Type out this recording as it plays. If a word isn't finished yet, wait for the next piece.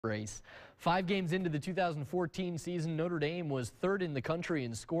race. 5 games into the 2014 season, Notre Dame was third in the country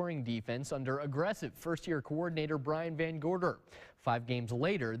in scoring defense under aggressive first-year coordinator Brian Van Gorder. 5 games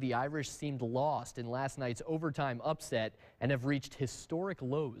later, the Irish seemed lost in last night's overtime upset and have reached historic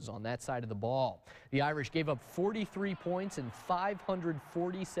lows on that side of the ball. The Irish gave up 43 points and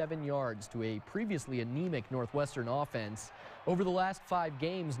 547 yards to a previously anemic Northwestern offense. Over the last 5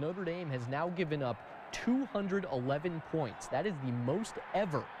 games, Notre Dame has now given up 211 points. That is the most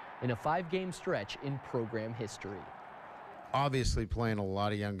ever in a 5-game stretch in program history. Obviously playing a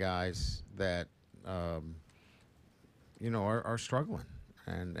lot of young guys that, are struggling,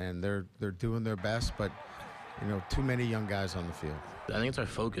 and they're doing their best, but, too many young guys on the field. I think it's our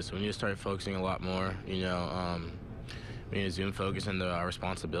focus. We need to start focusing a lot more, we need to zoom focus into our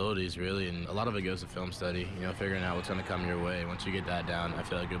responsibilities, really, and a lot of it goes to film study, figuring out what's going to come your way. Once you get that down, I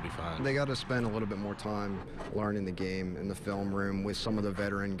feel like you'll be fine. They got to spend a little bit more time learning the game in the film room with some of the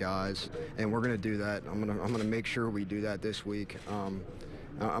veteran guys, and we're going to do that. I'm going to make sure we do that this week.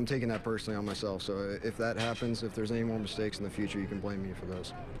 I'm taking that personally on myself, so if that happens, if there's any more mistakes in the future, you can blame me for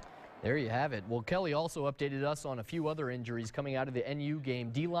those. There you have it. Well, Kelly also updated us on a few other injuries coming out of the NU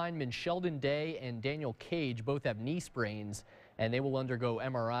game. D-lineman Sheldon Day and Daniel Cage both have knee sprains, and they will undergo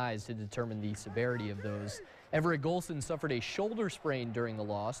MRIs to determine the severity of those. Everett Golson suffered a shoulder sprain during the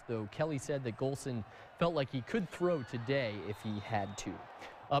loss, though Kelly said that Golson felt like he could throw today if he had to.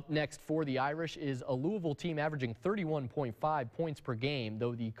 Up next for the Irish is a Louisville team averaging 31.5 points per game,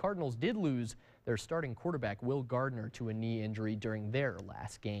 though the Cardinals did lose their starting quarterback Will Gardner to a knee injury during their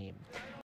last game.